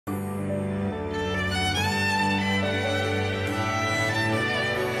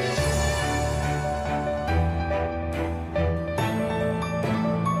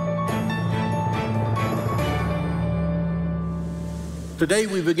Today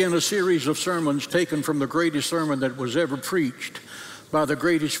we begin a series of sermons taken from the greatest sermon that was ever preached by the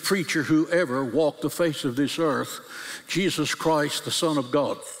greatest preacher who ever walked the face of this earth, Jesus Christ, the Son of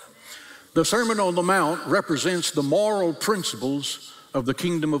God. The Sermon on the Mount represents the moral principles of the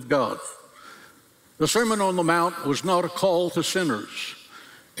kingdom of God. The Sermon on the Mount was not a call to sinners.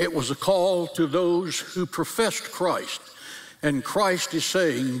 It was a call to those who professed Christ. And Christ is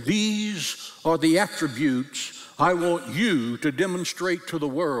saying, these are the attributes I want you to demonstrate to the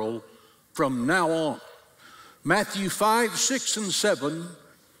world from now on. Matthew 5, 6, and 7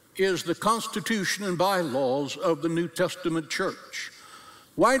 is the constitution and bylaws of the New Testament church.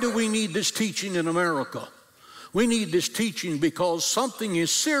 Why do we need this teaching in America? We need this teaching because something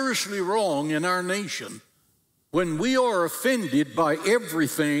is seriously wrong in our nation when we are offended by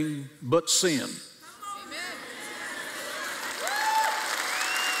everything but sin.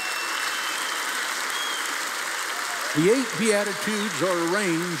 The 8 Beatitudes are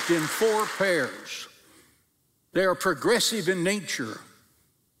arranged in 4 pairs. They are progressive in nature,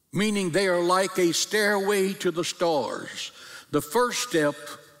 meaning they are like a stairway to the stars. The first step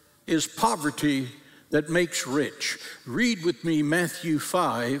is poverty that makes rich. Read with me Matthew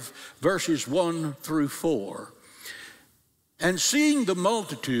 5, verses 1 through 4. And seeing the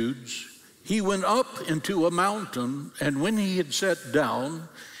multitudes, he went up into a mountain, and when he had sat down,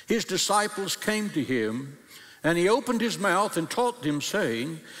 his disciples came to him, and he opened his mouth and taught them,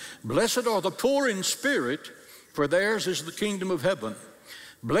 saying, Blessed are the poor in spirit, for theirs is the kingdom of heaven.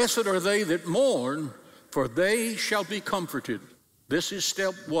 Blessed are they that mourn, for they shall be comforted. This is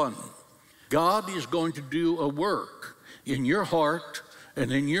step 1. God is going to do a work in your heart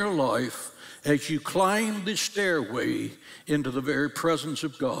and in your life as you climb this stairway into the very presence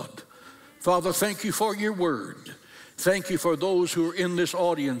of God. Father, thank you for your word. Thank you for those who are in this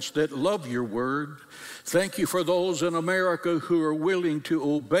audience that love your word. Thank you for those in America who are willing to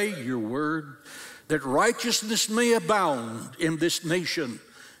obey your word, that righteousness may abound in this nation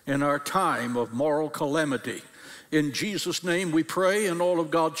in our time of moral calamity. In Jesus' name we pray, and all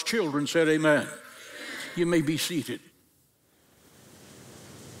of God's children said amen. You may be seated.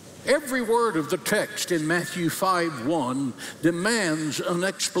 Every word of the text in Matthew 5:1 demands an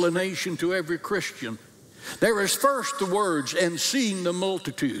explanation to every Christian. There is first the words, and seeing the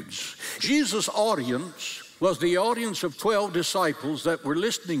multitudes. Jesus' audience was the audience of 12 disciples that were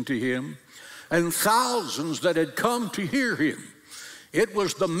listening to him and thousands that had come to hear him. It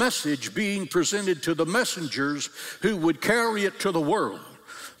was the message being presented to the messengers who would carry it to the world.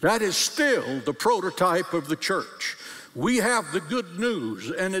 That is still the prototype of the church. We have the good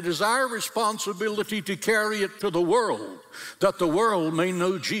news, and it is our responsibility to carry it to the world, that the world may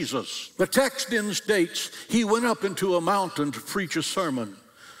know Jesus. The text then states, he went up into a mountain to preach a sermon.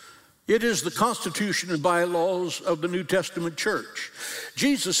 It is the constitution and bylaws of the New Testament church.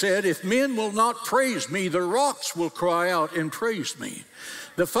 Jesus said, if men will not praise me, the rocks will cry out and praise me.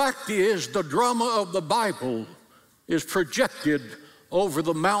 The fact is, the drama of the Bible is projected over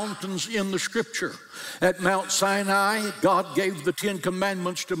the mountains in the scripture. At Mount Sinai, God gave the 10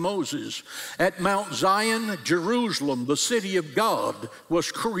 commandments to Moses. At Mount Zion, Jerusalem, the city of God,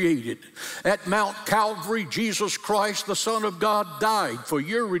 was created. At Mount Calvary, Jesus Christ, the Son of God, died for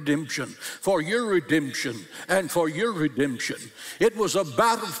your redemption, and for your redemption. It was a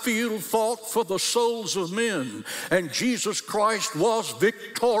battlefield fought for the souls of men, and Jesus Christ was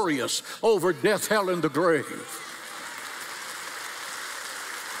victorious over death, hell, and the grave.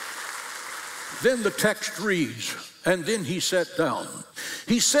 Then the text reads, and then he sat down.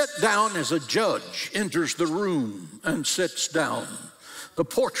 He sat down as a judge enters the room and sits down. The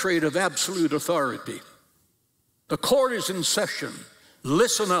portrait of absolute authority. The court is in session.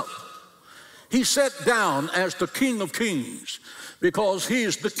 Listen up. He sat down as the King of Kings because he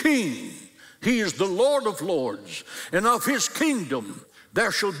is the King. He is the Lord of Lords, and of his kingdom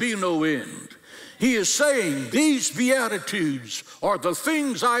there shall be no end. He is saying, these Beatitudes are the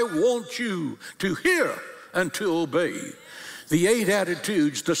things I want you to hear and to obey. The 8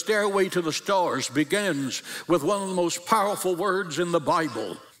 attitudes, the stairway to the stars, begins with one of the most powerful words in the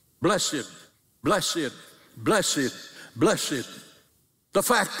Bible. Blessed, blessed, blessed, blessed. The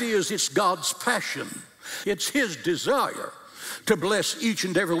fact is, it's God's passion. It's his desire to bless each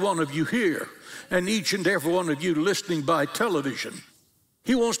and every one of you here and each and every one of you listening by television.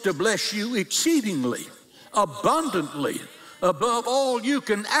 He wants to bless you exceedingly, abundantly, above all you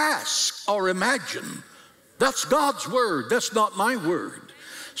can ask or imagine. That's God's word. That's not my word.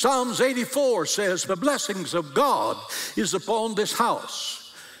 Psalms 84 says, the blessings of God is upon this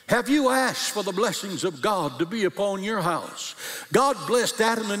house. Have you asked for the blessings of God to be upon your house? God blessed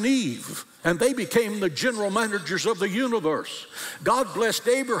Adam and Eve, and they became the general managers of the universe. God blessed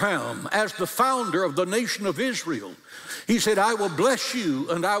Abraham as the founder of the nation of Israel. He said, I will bless you,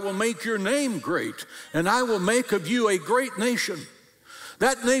 and I will make your name great, and I will make of you a great nation.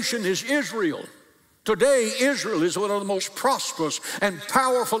 That nation is Israel. Today, Israel is one of the most prosperous and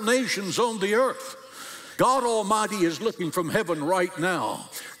powerful nations on the earth. God Almighty is looking from heaven right now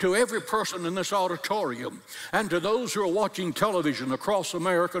to every person in this auditorium and to those who are watching television across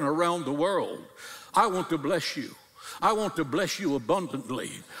America and around the world. I want to bless you. I want to bless you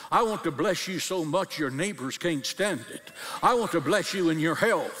abundantly. I want to bless you so much your neighbors can't stand it. I want to bless you in your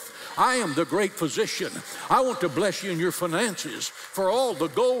health. I am the great physician. I want to bless you in your finances. For all the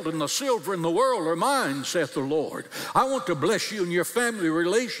gold and the silver in the world are mine, saith the Lord. I want to bless you in your family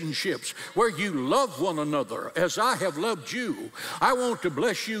relationships where you love one another as I have loved you. I want to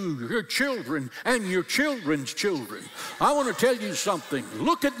bless you, your children, and your children's children. I want to tell you something.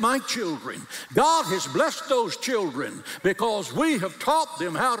 Look at my children. God has blessed those children because we have taught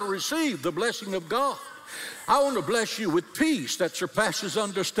them how to receive the blessing of God. I want to bless you with peace that surpasses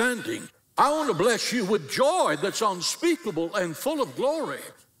understanding. I want to bless you with joy that's unspeakable and full of glory.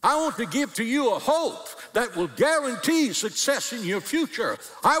 I want to give to you a hope that will guarantee success in your future.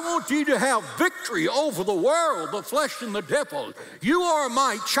 I want you to have victory over the world, the flesh, and the devil. You are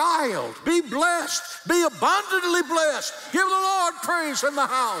my child. Be blessed. Be abundantly blessed. Give the Lord praise in the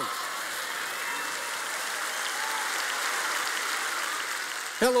house.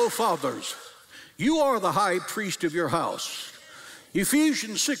 Hello, fathers. You are the high priest of your house.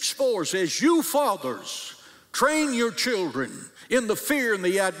 Ephesians 6:4 says, you fathers, train your children in the fear and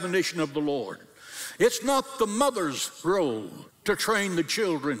the admonition of the Lord. It's not the mother's role to train the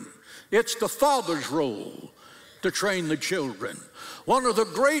children. It's the father's role to train the children. One of the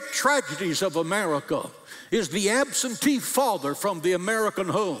great tragedies of America is the absentee father from the American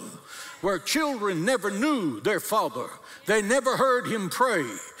home, where children never knew their father. They never heard him pray.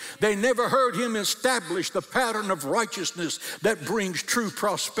 They never heard him establish the pattern of righteousness that brings true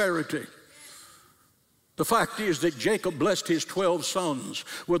prosperity. The fact is that Jacob blessed his 12 sons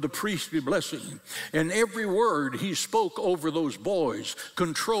with a priestly blessing, and every word he spoke over those boys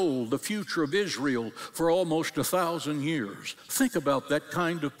controlled the future of Israel for almost 1,000 years. Think about that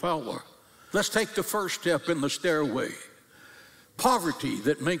kind of power. Let's take the first step in the stairway. Poverty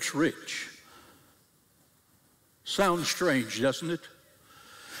that makes rich. Sounds strange, doesn't it?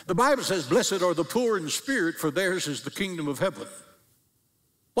 The Bible says, blessed are the poor in spirit, for theirs is the kingdom of heaven.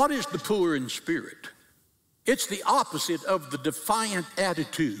 What is the poor in spirit? It's the opposite of the defiant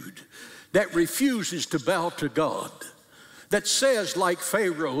attitude that refuses to bow to God, that says like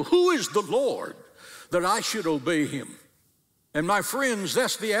Pharaoh, who is the Lord that I should obey him? And my friends,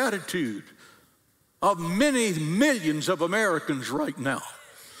 that's the attitude of many millions of Americans right now.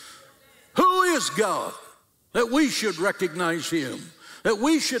 Who is God that we should recognize him, that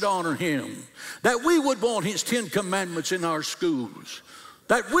we should honor him, that we would want his 10 commandments in our schools,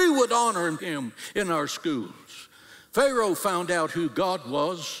 that we would honor him in our schools? Pharaoh found out who God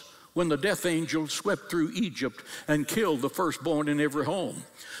was when the death angel swept through Egypt and killed the firstborn in every home.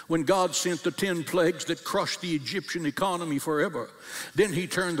 When God sent the 10 plagues that crushed the Egyptian economy forever, then he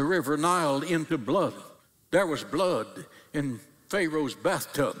turned the river Nile into blood. There was blood in Pharaoh's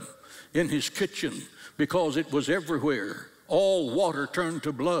bathtub, in his kitchen, because it was everywhere. All water turned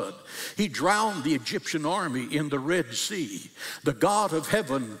to blood. He drowned the Egyptian army in the Red Sea. The God of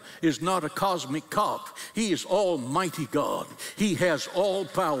heaven is not a cosmic cop. He is Almighty God. He has all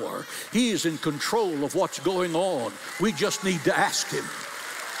power. He is in control of what's going on. We just need to ask him.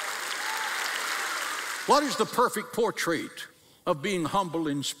 What is the perfect portrait of being humble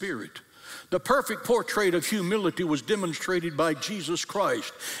in spirit? The perfect portrait of humility was demonstrated by Jesus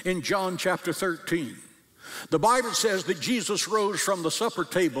Christ in John chapter 13. The Bible says that Jesus rose from the supper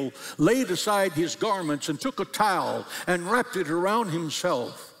table, laid aside his garments, and took a towel and wrapped it around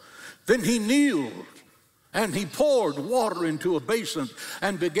himself. Then he kneeled and he poured water into a basin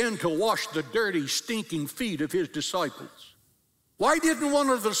and began to wash the dirty, stinking feet of his disciples. Why didn't one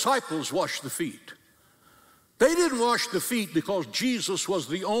of the disciples wash the feet? They didn't wash the feet because Jesus was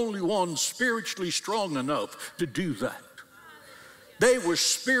the only one spiritually strong enough to do that. They were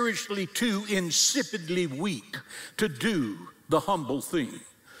spiritually too insipidly weak to do the humble thing.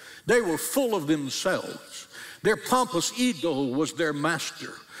 They were full of themselves. Their pompous ego was their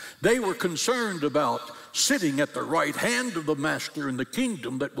master. They were concerned about sitting at the right hand of the master in the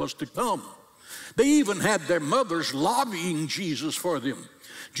kingdom that was to come. They even had their mothers lobbying Jesus for them.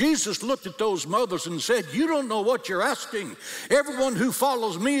 Jesus looked at those mothers and said, you don't know what you're asking. Everyone who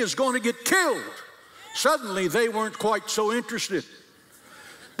follows me is going to get killed. Suddenly, they weren't quite so interested.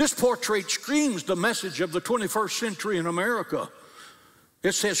 This portrait screams the message of the 21st century in America.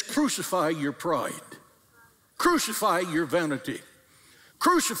 It says, crucify your pride. Crucify your vanity.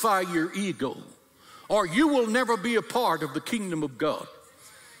 Crucify your ego, or you will never be a part of the kingdom of God.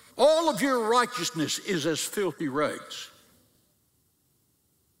 All of your righteousness is as filthy rags.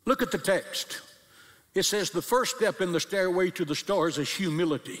 Look at the text. It says the first step in the stairway to the stars is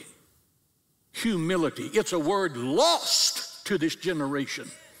humility. Humility. It's a word lost to this generation.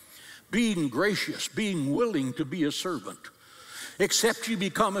 Being gracious, being willing to be a servant. Except you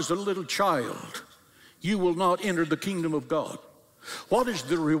become as a little child, you will not enter the kingdom of God. What is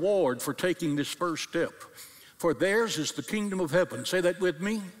the reward for taking this first step? For theirs is the kingdom of heaven. Say that with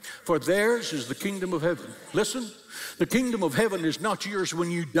me. For theirs is the kingdom of heaven. Listen, the kingdom of heaven is not yours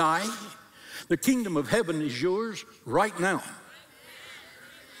when you die. The kingdom of heaven is yours right now.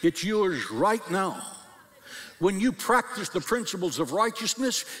 It's yours right now. When you practice the principles of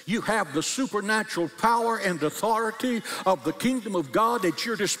righteousness, you have the supernatural power and authority of the kingdom of God at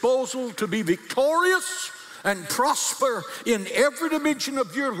your disposal to be victorious and prosper in every dimension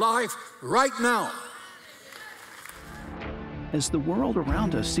of your life right now. As the world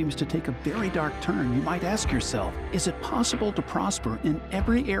around us seems to take a very dark turn, you might ask yourself, is it possible to prosper in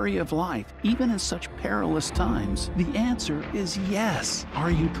every area of life, even in such perilous times? The answer is yes.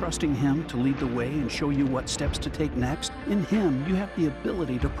 Are you trusting Him to lead the way and show you what steps to take next? In Him, you have the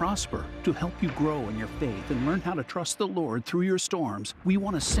ability to prosper. To help you grow in your faith and learn how to trust the Lord through your storms, we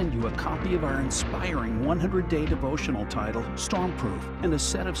want to send you a copy of our inspiring 100-day devotional titled Stormproof and a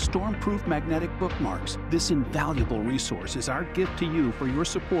set of Stormproof magnetic bookmarks. This invaluable resource is our gift to you for your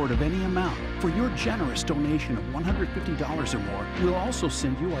support of any amount. For your generous donation of $150 or more, we'll also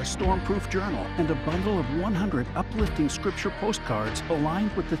send you our Stormproof Journal and a bundle of 100 uplifting scripture postcards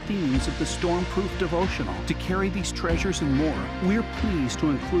aligned with the themes of the Stormproof devotional. To carry these treasures and more, we're pleased to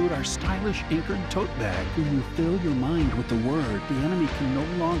include our stylish anchored tote bag. When you fill your mind with the Word, the enemy can no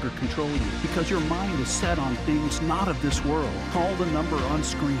longer control you because your mind is set on things not of this world. Call the number on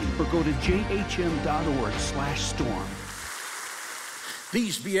screen or go to jhm.org/storm.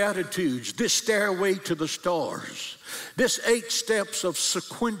 These Beatitudes, this stairway to the stars, this 8 steps of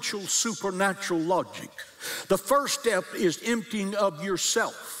sequential supernatural logic. The first step is emptying of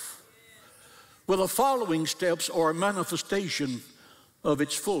yourself. Well, the following steps are a manifestation of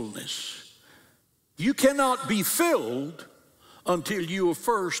its fullness. You cannot be filled until you are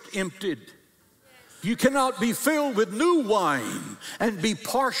first emptied. You cannot be filled with new wine and be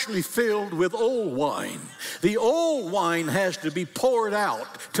partially filled with old wine. The old wine has to be poured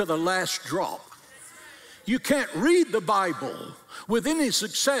out to the last drop. You can't read the Bible with any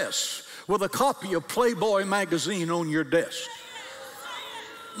success with a copy of Playboy magazine on your desk.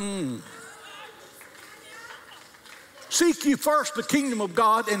 Seek ye first the kingdom of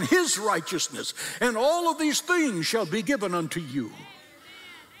God and His righteousness, and all of these things shall be given unto you.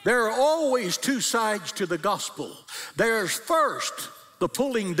 There are always 2 sides to the gospel. There's first the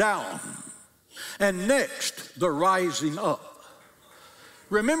pulling down, and next the rising up.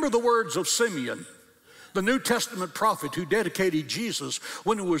 Remember the words of Simeon, the New Testament prophet who dedicated Jesus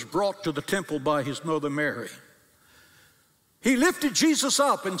when he was brought to the temple by his mother Mary. He lifted Jesus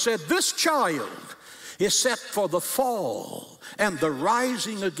up and said, "This child is set for the fall and the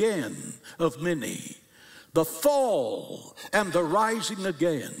rising again of many." The fall and the rising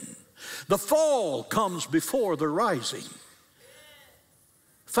again. The fall comes before the rising.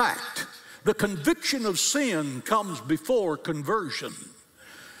 Fact, the conviction of sin comes before conversion.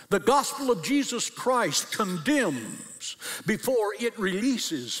 The gospel of Jesus Christ condemns before it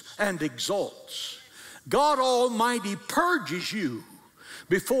releases and exalts. God Almighty purges you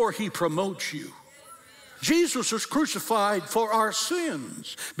before He promotes you. Jesus was crucified for our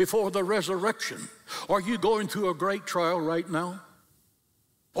sins before the resurrection. Are you going through a great trial right now?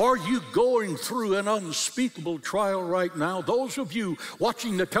 Are you going through an unspeakable trial right now? Those of you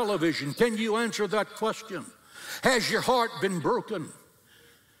watching the television, can you answer that question? Has your heart been broken?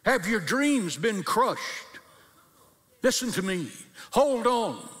 Have your dreams been crushed? Listen to me. Hold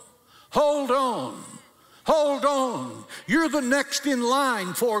on. Hold on. Hold on. You're the next in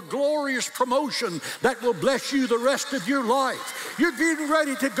line for a glorious promotion that will bless you the rest of your life. You're getting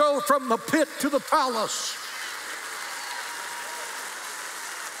ready to go from the pit to the palace.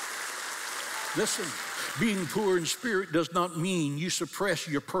 Listen, being poor in spirit does not mean you suppress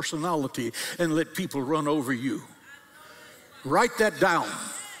your personality and let people run over you. Write that down.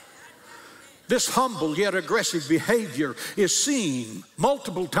 This humble yet aggressive behavior is seen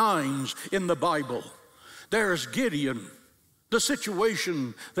multiple times in the Bible. There's 'The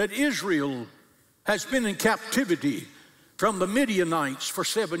situation that Israel has been in captivity from the Midianites for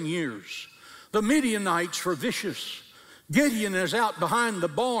 7 years. The Midianites were vicious. Gideon is out behind the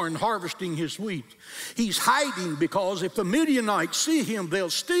barn harvesting his wheat. He's hiding because if the Midianites see him, they'll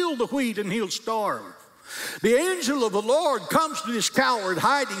steal the wheat and he'll starve. The angel of the Lord comes to this coward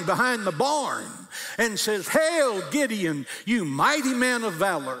hiding behind the barn and says, "Hail, Gideon, you mighty man of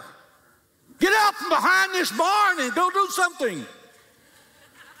valor. Get out from behind this barn and go do something."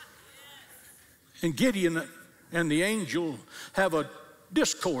 And Gideon and the angel have a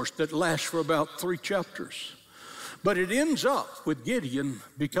discourse that lasts for about 3 chapters. But it ends up with Gideon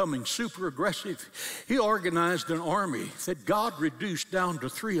becoming super aggressive. He organized an army that God reduced down to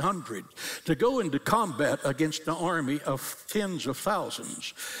 300 to go into combat against an army of tens of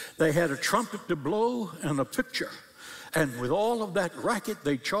thousands. They had a trumpet to blow and a pitcher. And with all of that racket,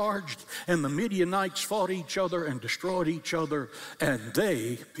 they charged, and the Midianites fought each other and destroyed each other, and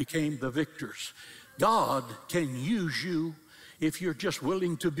they became the victors. God can use you if you're just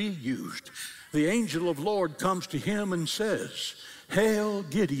willing to be used. The angel of the Lord comes to him and says, "Hail,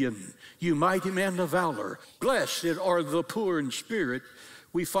 Gideon, you mighty man of valor. Blessed are the poor in spirit."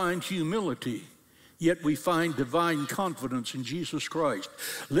 We find humility, yet we find divine confidence in Jesus Christ.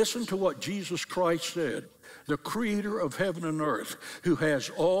 Listen to what Jesus Christ said. The creator of heaven and earth, who has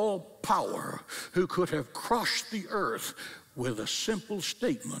all power, who could have crushed the earth with a simple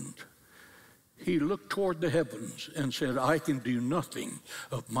statement. He looked toward the heavens and said, "I can do nothing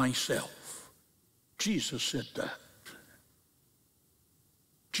of myself." Jesus said that.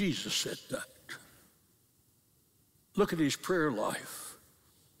 Jesus said that. Look at his prayer life.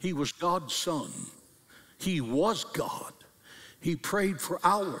 He was God's son. He was God. He prayed for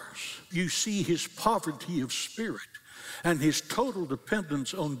hours. You see his poverty of spirit and his total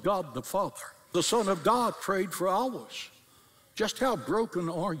dependence on God the Father. The Son of God prayed for hours. Just how broken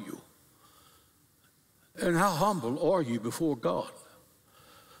are you? And how humble are you before God?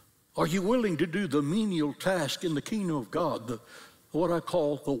 Are you willing to do the menial task in the kingdom of God, what I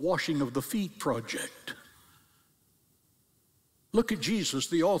call the washing of the feet project? Look at Jesus,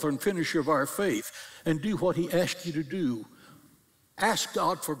 the author and finisher of our faith, and do what he asked you to do. Ask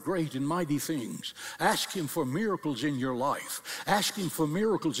God for great and mighty things. Ask him for miracles in your life. Ask him for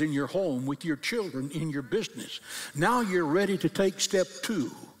miracles in your home, with your children, in your business. Now you're ready to take step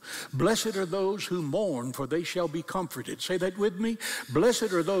 2. Blessed are those who mourn, for they shall be comforted. Say that with me.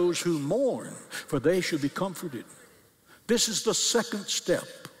 Blessed are those who mourn, for they shall be comforted. This is the second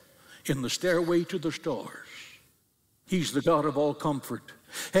step in the stairway to the stars. He's the God of all comfort.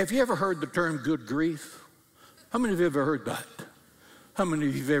 Have you ever heard the term good grief? How many of you have ever heard that? How many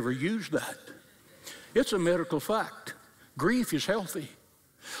of you have ever used that? It's a medical fact. Grief is healthy.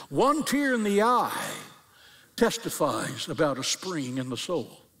 One tear in the eye testifies about a spring in the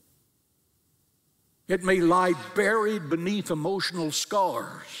soul. It may lie buried beneath emotional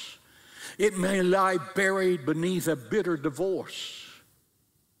scars. It may lie buried beneath a bitter divorce,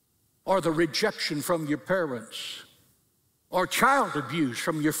 or the rejection from your parents, or child abuse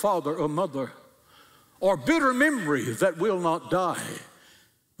from your father or mother, or bitter memory that will not die.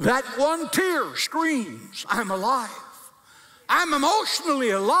 That one tear screams, "I'm alive. I'm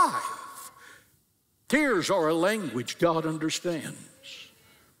emotionally alive." Tears are a language God understands.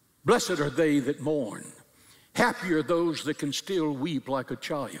 Blessed are they that mourn. Happy are those that can still weep like a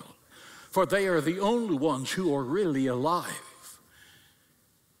child, for they are the only ones who are really alive.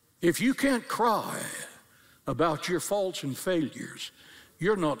 If you can't cry about your faults and failures,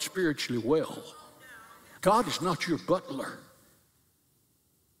 you're not spiritually well. God is not your butler.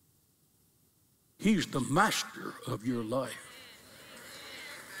 He's the master of your life.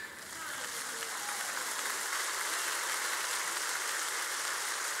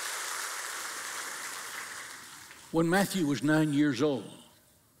 When Matthew was 9 years old,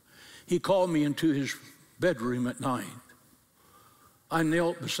 he called me into his bedroom at night. I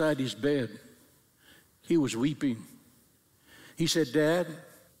knelt beside his bed. He was weeping. He said, "Dad,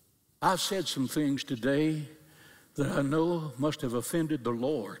 I've said some things today that I know must have offended the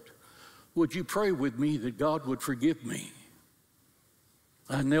Lord. Would you pray with me that God would forgive me?"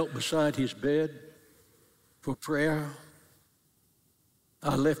 I knelt beside his bed for prayer.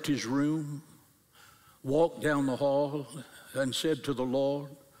 I left his room, walked down the hall, and said to the Lord,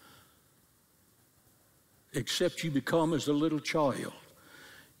 "Except you become as a little child,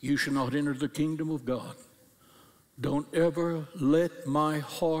 you shall not enter the kingdom of God. Don't ever let my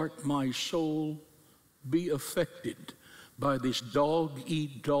heart, my soul be affected by this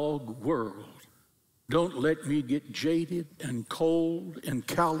dog-eat-dog world. Don't let me get jaded and cold and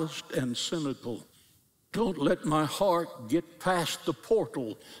calloused and cynical. Don't let my heart get past the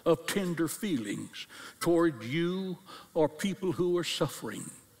portal of tender feelings toward you or people who are suffering.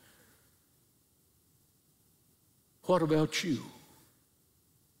 What about you?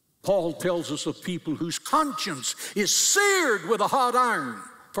 Paul tells us of people whose conscience is seared with a hot iron.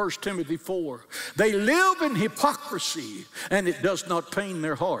 1 Timothy 4. They live in hypocrisy, and it does not pain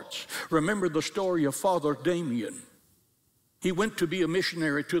their hearts. Remember the story of Father Damien. He went to be a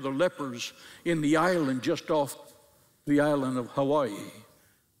missionary to the lepers in the island just off the island of Hawaii.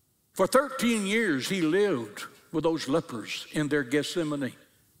 For 13 years he lived with those lepers in their Gethsemane.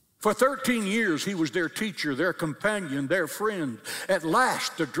 For 13 years he was their teacher, their companion, their friend. At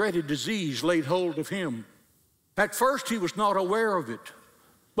last the dreaded disease laid hold of him. At first he was not aware of it,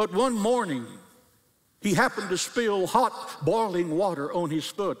 but one morning he happened to spill hot boiling water on his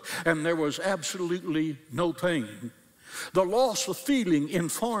foot, and there was absolutely no pain. The loss of feeling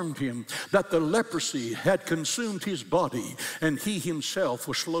informed him that the leprosy had consumed his body, and he himself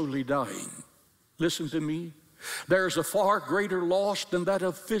was slowly dying. Listen to me. There's a far greater loss than that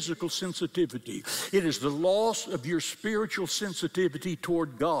of physical sensitivity. It is the loss of your spiritual sensitivity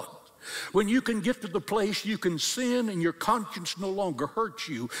toward God. When you can get to the place you can sin and your conscience no longer hurts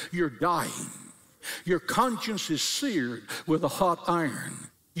you, you're dying. Your conscience is seared with a hot iron.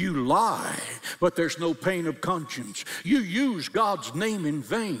 You lie, but there's no pain of conscience. You use God's name in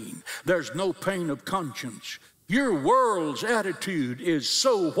vain. There's no pain of conscience. Your world's attitude is,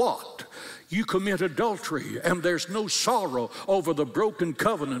 so what? You commit adultery, and there's no sorrow over the broken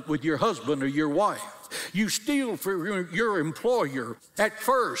covenant with your husband or your wife. You steal for your employer. At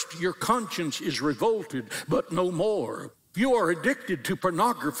first, your conscience is revolted, but no more. You are addicted to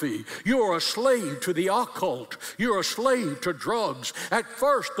pornography. You are a slave to the occult. You're a slave to drugs. At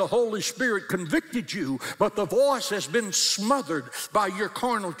first, the Holy Spirit convicted you, but the voice has been smothered by your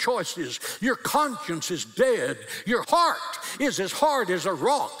carnal choices. Your conscience is dead. Your heart is as hard as a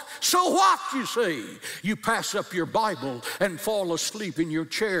rock. So what, you say? You pass up your Bible and fall asleep in your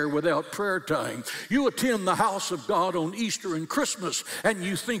chair without prayer time. You attend the house of God on Easter and Christmas, and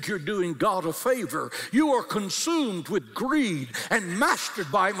you think you're doing God a favor. You are consumed with greed and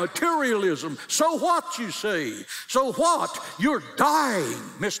mastered by materialism. So what, you say? So what? You're dying,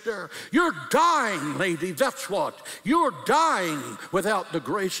 mister. You're dying, lady. That's what. You're dying without the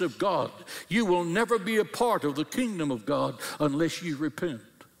grace of God. You will never be a part of the kingdom of God unless you repent.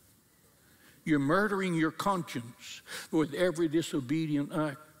 You're murdering your conscience with every disobedient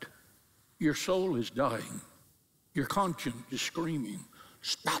act. Your soul is dying. Your conscience is screaming,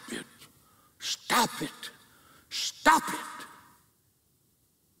 stop it, stop it, stop it.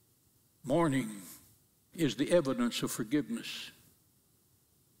 Mourning is the evidence of forgiveness.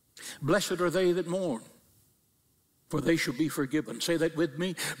 Blessed are they that mourn, for they shall be forgiven. Say that with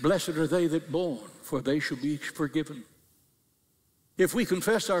me. Blessed are they that mourn, for they shall be forgiven. If we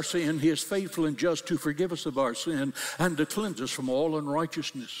confess our sin, he is faithful and just to forgive us of our sin and to cleanse us from all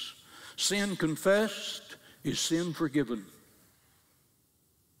unrighteousness. Sin confessed is sin forgiven.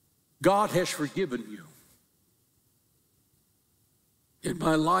 God has forgiven you. In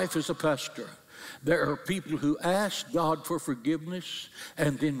my life as a pastor, there are people who ask God for forgiveness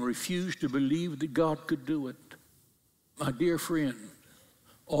and then refuse to believe that God could do it. My dear friend,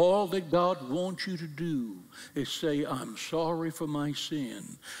 all that God wants you to do is say, I'm sorry for my sin.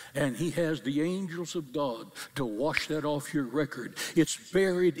 And he has the angels of God to wash that off your record. It's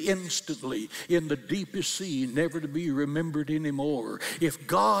buried instantly in the deepest sea, never to be remembered anymore. If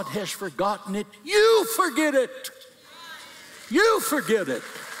God has forgotten it, you forget it. You forget it.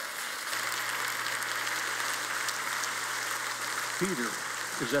 Peter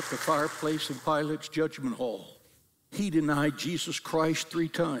is at the fireplace in Pilate's judgment hall. He denied Jesus Christ 3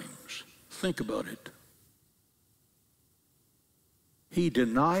 times. Think about it. He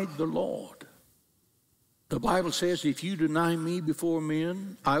denied the Lord. The Bible says, if you deny me before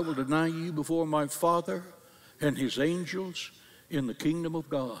men, I will deny you before my Father and his angels in the kingdom of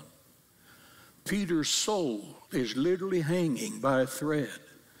God. Peter's soul is literally hanging by a thread.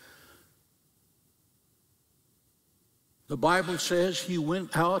 The Bible says he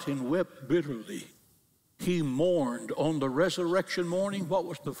went out and wept bitterly. He mourned. On the resurrection morning, what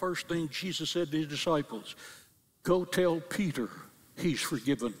was the first thing Jesus said to his disciples? Go tell Peter he's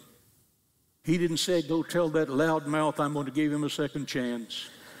forgiven. He didn't say, go tell that loudmouth I'm going to give him a second chance.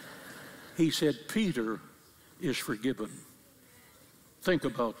 He said, Peter is forgiven. Think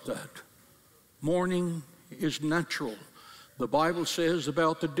about that. Mourning is natural. The Bible says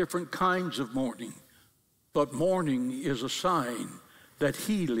about the different kinds of mourning. But mourning is a sign that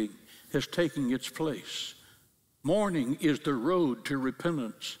healing has taken its place. Mourning is the road to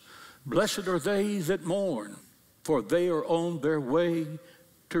repentance. Blessed are they that mourn, for they are on their way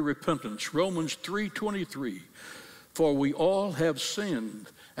to repentance. Romans 3:23, for we all have sinned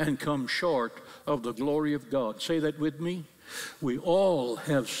and come short of the glory of God. Say that with me. We all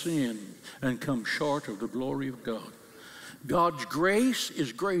have sinned and come short of the glory of God. God's grace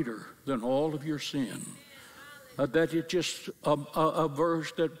is greater than all of your sin. That is just a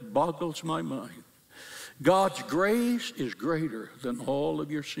verse that boggles my mind. God's grace is greater than all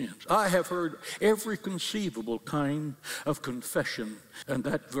of your sins. I have heard every conceivable kind of confession, and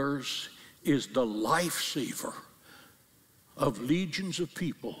that verse is the lifesaver of legions of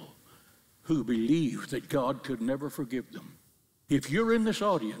people who believe that God could never forgive them. If you're in this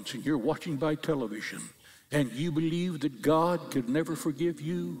audience and you're watching by television and you believe that God could never forgive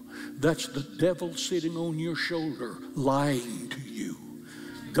you, that's the devil sitting on your shoulder lying to you.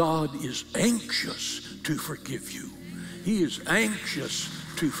 God is anxious to forgive you. He is anxious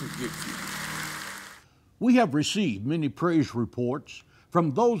to forgive you. We have received many praise reports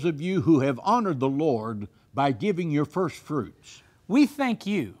from those of you who have honored the Lord by giving your first fruits. We thank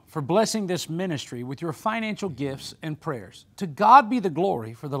you for blessing this ministry with your financial gifts and prayers. To God be the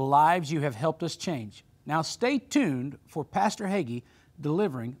glory for the lives you have helped us change. Now stay tuned for Pastor Hagee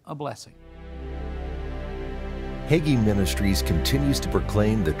delivering a blessing. Hagee Ministries continues to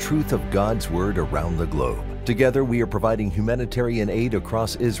proclaim the truth of God's Word around the globe. Together, we are providing humanitarian aid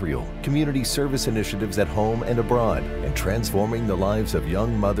across Israel, community service initiatives at home and abroad, and transforming the lives of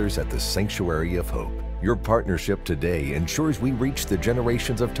young mothers at the Sanctuary of Hope. Your partnership today ensures we reach the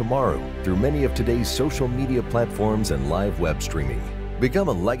generations of tomorrow through many of today's social media platforms and live web streaming. Become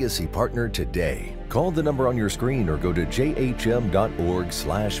a legacy partner today. Call the number on your screen or go to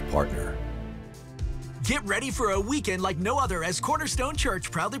jhm.org/partner. Get ready for a weekend like no other as Cornerstone Church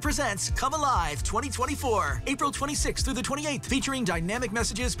proudly presents Come Alive 2024, April 26th through the 28th, featuring dynamic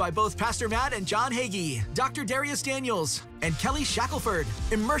messages by both Pastor Matt and John Hagee, Dr. Darius Daniels, and Kelly Shackelford.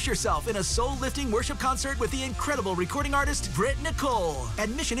 Immerse yourself in a soul-lifting worship concert with the incredible recording artist Britt Nicole.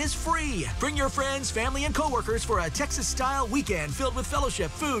 Admission is free. Bring your friends, family, and coworkers for a Texas-style weekend filled with fellowship,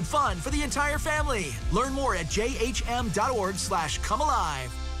 food, fun for the entire family. Learn more at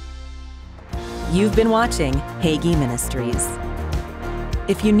jhm.org/comealive. You've been watching Hagee Ministries.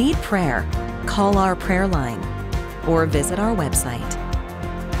 If you need prayer, call our prayer line or visit our website.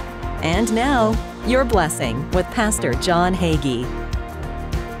 And now, your blessing with Pastor John Hagee.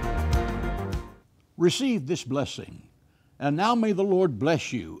 Receive this blessing. And now may the Lord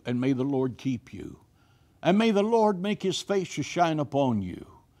bless you, and may the Lord keep you. And may the Lord make his face to shine upon you.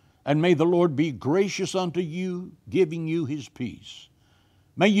 And may the Lord be gracious unto you, giving you his peace.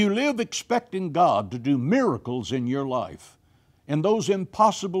 May you live expecting God to do miracles in your life, in those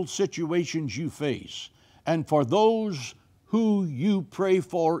impossible situations you face, and for those who you pray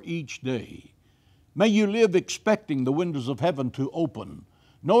for each day. May you live expecting the windows of heaven to open,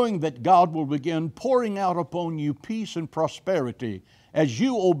 knowing that God will begin pouring out upon you peace and prosperity as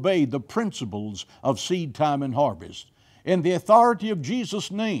you obey the principles of seed time and harvest. In the authority of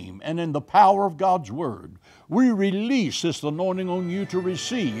Jesus' name and in the power of God's Word, we release this anointing on you to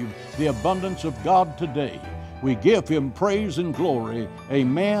receive the abundance of God today. We give him praise and glory.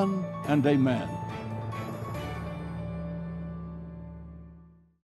 Amen and amen.